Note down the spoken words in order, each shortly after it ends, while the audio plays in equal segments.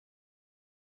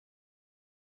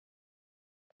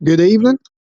Good evening.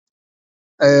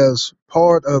 As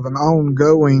part of an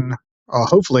ongoing,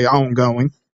 hopefully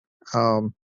ongoing,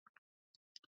 um,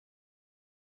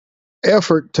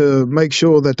 effort to make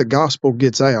sure that the gospel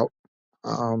gets out,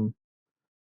 um,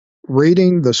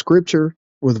 reading the scripture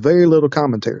with very little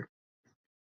commentary.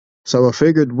 So I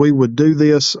figured we would do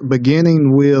this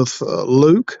beginning with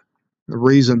Luke, the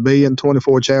reason being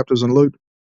 24 chapters in Luke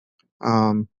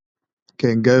um,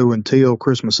 can go until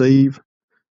Christmas Eve.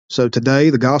 So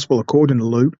today, the gospel according to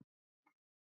Luke,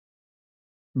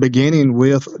 beginning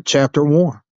with chapter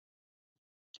 1.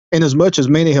 Inasmuch as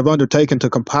many have undertaken to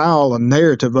compile a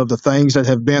narrative of the things that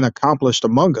have been accomplished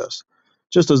among us,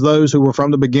 just as those who were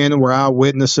from the beginning were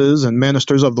eyewitnesses and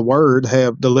ministers of the word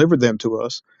have delivered them to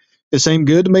us, it seemed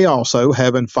good to me also,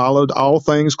 having followed all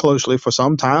things closely for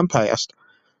some time past,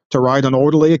 to write an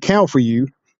orderly account for you,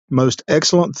 most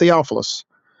excellent Theophilus,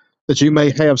 that you may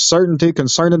have certainty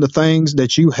concerning the things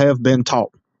that you have been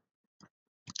taught.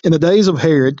 In the days of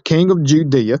Herod, king of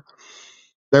Judea,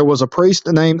 there was a priest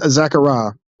named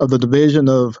Zachariah of the division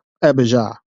of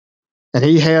Abijah. And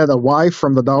he had a wife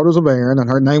from the daughters of Aaron, and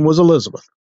her name was Elizabeth.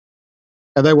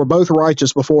 And they were both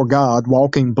righteous before God,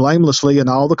 walking blamelessly in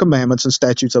all the commandments and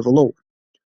statutes of the Lord.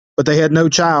 But they had no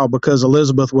child because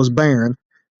Elizabeth was barren,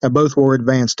 and both were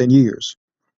advanced in years.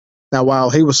 Now, while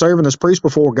he was serving as priest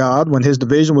before God, when his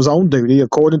division was on duty,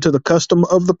 according to the custom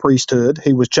of the priesthood,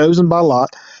 he was chosen by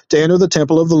lot to enter the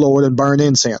temple of the Lord and burn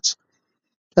incense.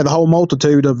 And the whole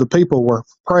multitude of the people were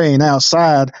praying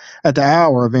outside at the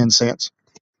hour of incense.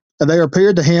 And there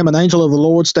appeared to him an angel of the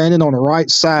Lord standing on the right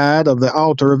side of the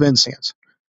altar of incense.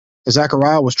 And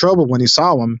Zechariah was troubled when he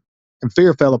saw him, and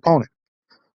fear fell upon him.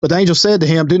 But the angel said to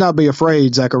him, Do not be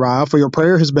afraid, Zechariah, for your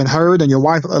prayer has been heard, and your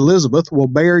wife Elizabeth will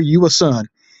bear you a son,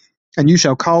 and you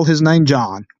shall call his name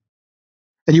John.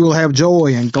 And you will have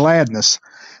joy and gladness,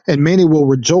 and many will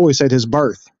rejoice at his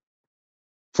birth.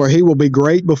 For he will be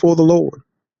great before the Lord,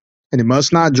 and he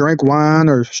must not drink wine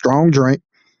or strong drink,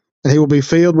 and he will be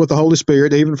filled with the Holy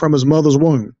Spirit even from his mother's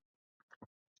womb.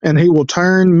 And he will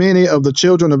turn many of the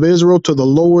children of Israel to the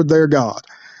Lord their God.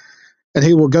 And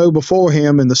he will go before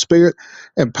him in the spirit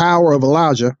and power of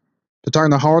Elijah to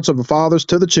turn the hearts of the fathers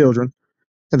to the children,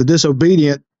 and the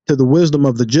disobedient to the wisdom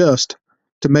of the just,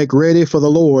 to make ready for the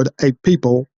Lord a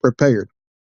people prepared.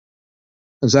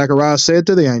 And Zacharias said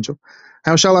to the angel,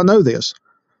 How shall I know this?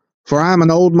 For I am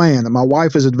an old man, and my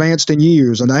wife is advanced in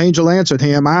years. And the angel answered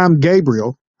him, I am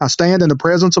Gabriel. I stand in the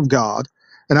presence of God,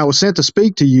 and I was sent to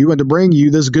speak to you and to bring you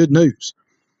this good news.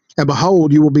 And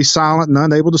behold, you will be silent and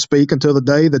unable to speak until the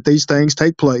day that these things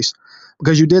take place,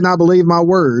 because you did not believe my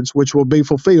words, which will be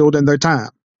fulfilled in their time.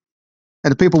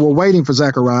 And the people were waiting for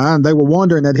Zechariah, and they were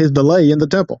wondering at his delay in the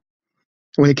temple.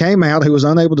 When he came out, he was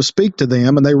unable to speak to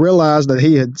them, and they realized that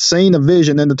he had seen a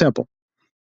vision in the temple.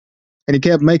 And he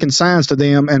kept making signs to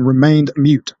them and remained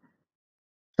mute.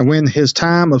 And when his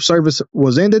time of service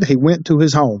was ended, he went to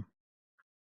his home.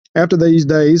 After these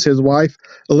days, his wife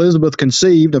Elizabeth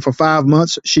conceived, and for 5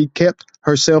 months she kept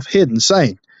herself hidden,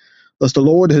 saying, Thus the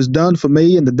Lord has done for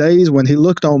me in the days when he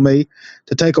looked on me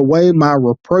to take away my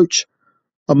reproach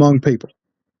among people.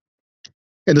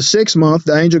 In the 6th month,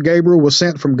 the angel Gabriel was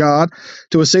sent from God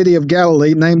to a city of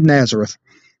Galilee named Nazareth,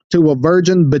 to a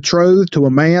virgin betrothed to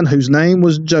a man whose name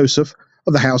was Joseph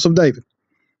of the house of David.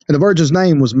 And the virgin's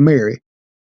name was Mary.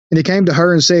 And he came to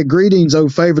her and said, Greetings, O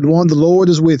favored one, the Lord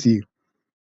is with you.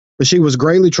 But she was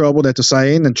greatly troubled at the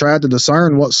saying, and tried to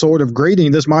discern what sort of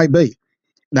greeting this might be.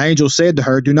 The angel said to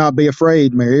her, Do not be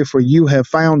afraid, Mary, for you have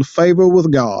found favor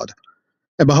with God.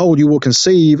 And behold, you will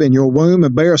conceive in your womb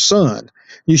and bear a son.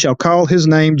 You shall call his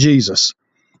name Jesus.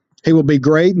 He will be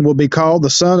great and will be called the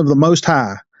Son of the Most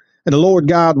High. And the Lord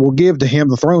God will give to him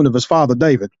the throne of his father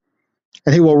David.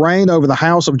 And he will reign over the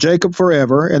house of Jacob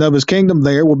forever, and of his kingdom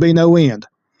there will be no end.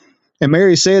 And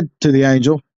Mary said to the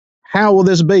angel, How will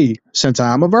this be, since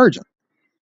I am a virgin?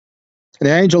 And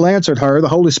the angel answered her, The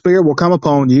Holy Spirit will come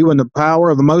upon you, and the power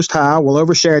of the Most High will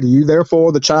overshadow you.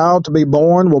 Therefore the child to be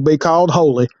born will be called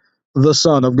Holy, the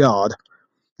Son of God.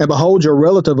 And behold, your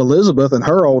relative Elizabeth in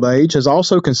her old age has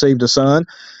also conceived a son,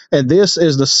 and this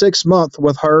is the 6th month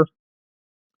with her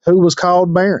who was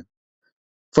called barren.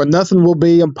 For nothing will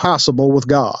be impossible with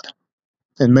God.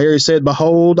 And Mary said,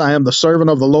 Behold, I am the servant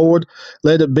of the Lord.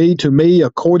 Let it be to me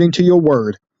according to your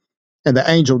word. And the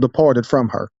angel departed from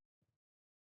her.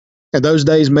 In those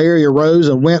days Mary arose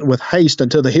and went with haste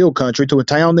into the hill country to a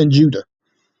town in Judah.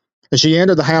 And she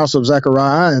entered the house of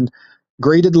Zechariah and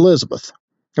greeted Elizabeth.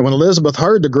 And when Elizabeth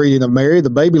heard the greeting of Mary, the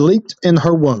baby leaped in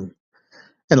her womb.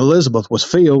 And Elizabeth was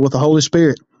filled with the Holy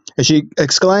Spirit. And she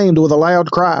exclaimed with a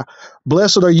loud cry,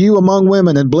 Blessed are you among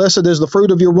women, and blessed is the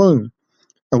fruit of your womb.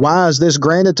 And why is this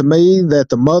granted to me, that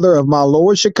the mother of my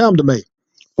Lord should come to me?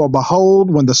 For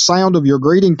behold, when the sound of your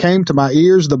greeting came to my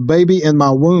ears, the baby in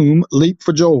my womb leaped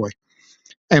for joy.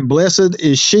 And blessed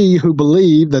is she who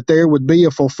believed that there would be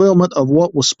a fulfillment of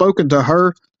what was spoken to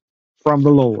her from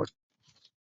the Lord.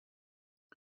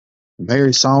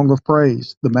 Mary's song of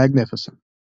praise, the Magnificat.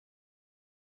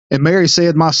 And Mary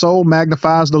said, my soul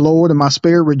magnifies the Lord, and my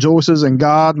spirit rejoices in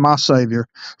God my Savior.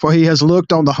 For he has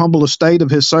looked on the humble estate of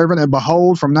his servant, and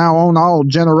behold, from now on all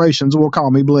generations will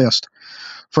call me blessed.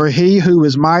 For he who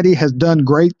is mighty has done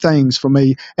great things for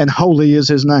me, and holy is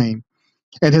his name.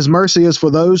 And his mercy is for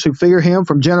those who fear him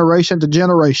from generation to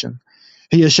generation.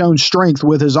 He has shown strength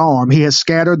with his arm. He has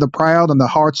scattered the proud in the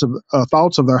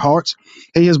thoughts of their hearts.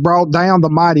 He has brought down the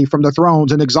mighty from their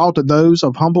thrones and exalted those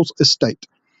of humble estate.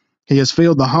 He has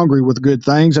filled the hungry with good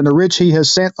things, and the rich he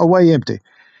has sent away empty.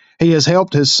 He has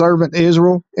helped his servant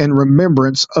Israel in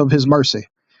remembrance of his mercy,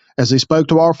 as he spoke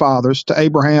to our fathers, to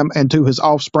Abraham, and to his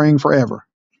offspring forever.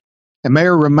 And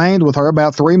Mary remained with her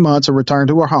about 3 months and returned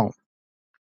to her home.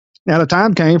 Now the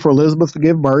time came for Elizabeth to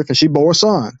give birth, and she bore a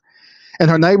son. And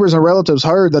her neighbors and relatives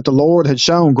heard that the Lord had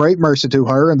shown great mercy to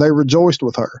her, and they rejoiced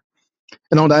with her.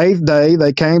 And on the 8th day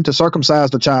they came to circumcise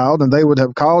the child, and they would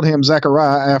have called him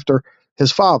Zechariah after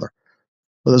his father.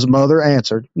 But his mother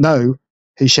answered, no,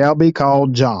 he shall be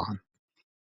called John.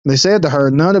 And they said to her,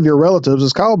 none of your relatives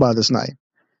is called by this name.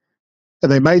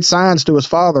 And they made signs to his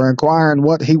father, inquiring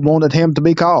what he wanted him to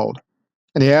be called.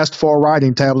 And he asked for a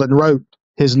writing tablet and wrote,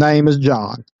 his name is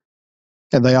John.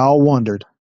 And they all wondered.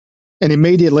 And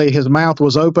immediately his mouth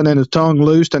was open and his tongue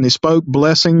loosed, and he spoke,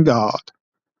 blessing God.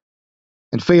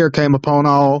 And fear came upon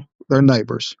all their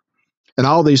neighbors. And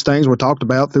all these things were talked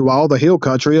about through all the hill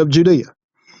country of Judea.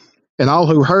 And all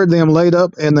who heard them laid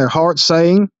up in their hearts,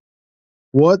 saying,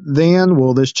 what then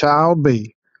will this child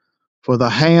be? For the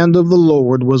hand of the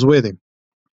Lord was with him.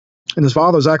 And his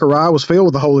father Zechariah was filled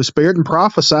with the Holy Spirit and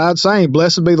prophesied, saying,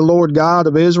 blessed be the Lord God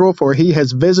of Israel, for he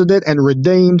has visited and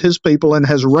redeemed his people, and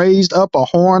has raised up a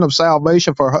horn of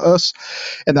salvation for us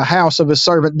in the house of his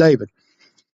servant David,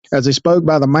 as he spoke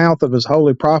by the mouth of his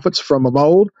holy prophets from of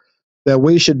old, that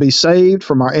we should be saved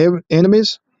from our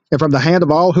enemies and from the hand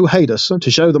of all who hate us,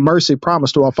 to show the mercy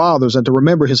promised to our fathers, and to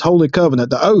remember his holy covenant,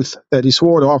 the oath that he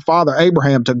swore to our father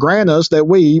Abraham, to grant us that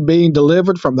we, being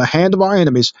delivered from the hand of our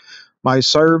enemies, might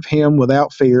serve him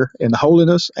without fear in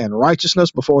holiness and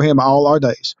righteousness before him all our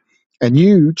days. And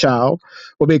you, child,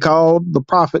 will be called the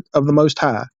prophet of the Most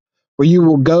High, for you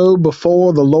will go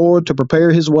before the Lord to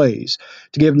prepare his ways,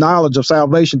 to give knowledge of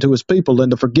salvation to his people,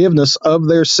 and the forgiveness of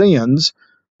their sins,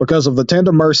 because of the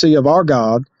tender mercy of our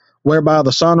God, whereby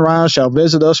the sunrise shall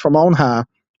visit us from on high,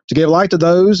 to give light to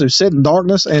those who sit in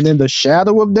darkness and in the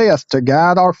shadow of death, to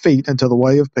guide our feet into the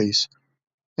way of peace.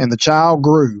 And the child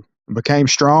grew and became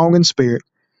strong in spirit,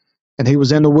 and he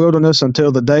was in the wilderness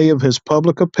until the day of his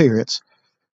public appearance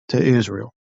to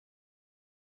Israel.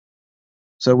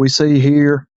 So we see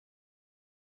here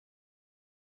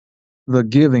the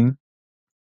giving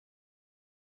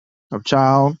of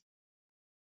child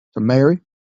to Mary,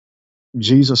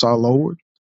 Jesus our Lord.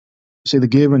 We see the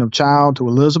giving of child to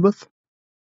Elizabeth,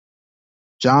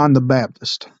 John the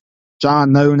Baptist,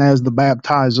 John known as the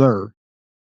baptizer,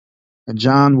 and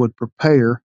John would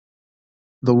prepare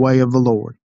the way of the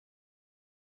Lord.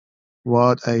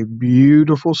 What a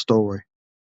beautiful story,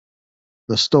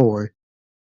 the story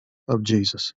of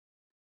Jesus.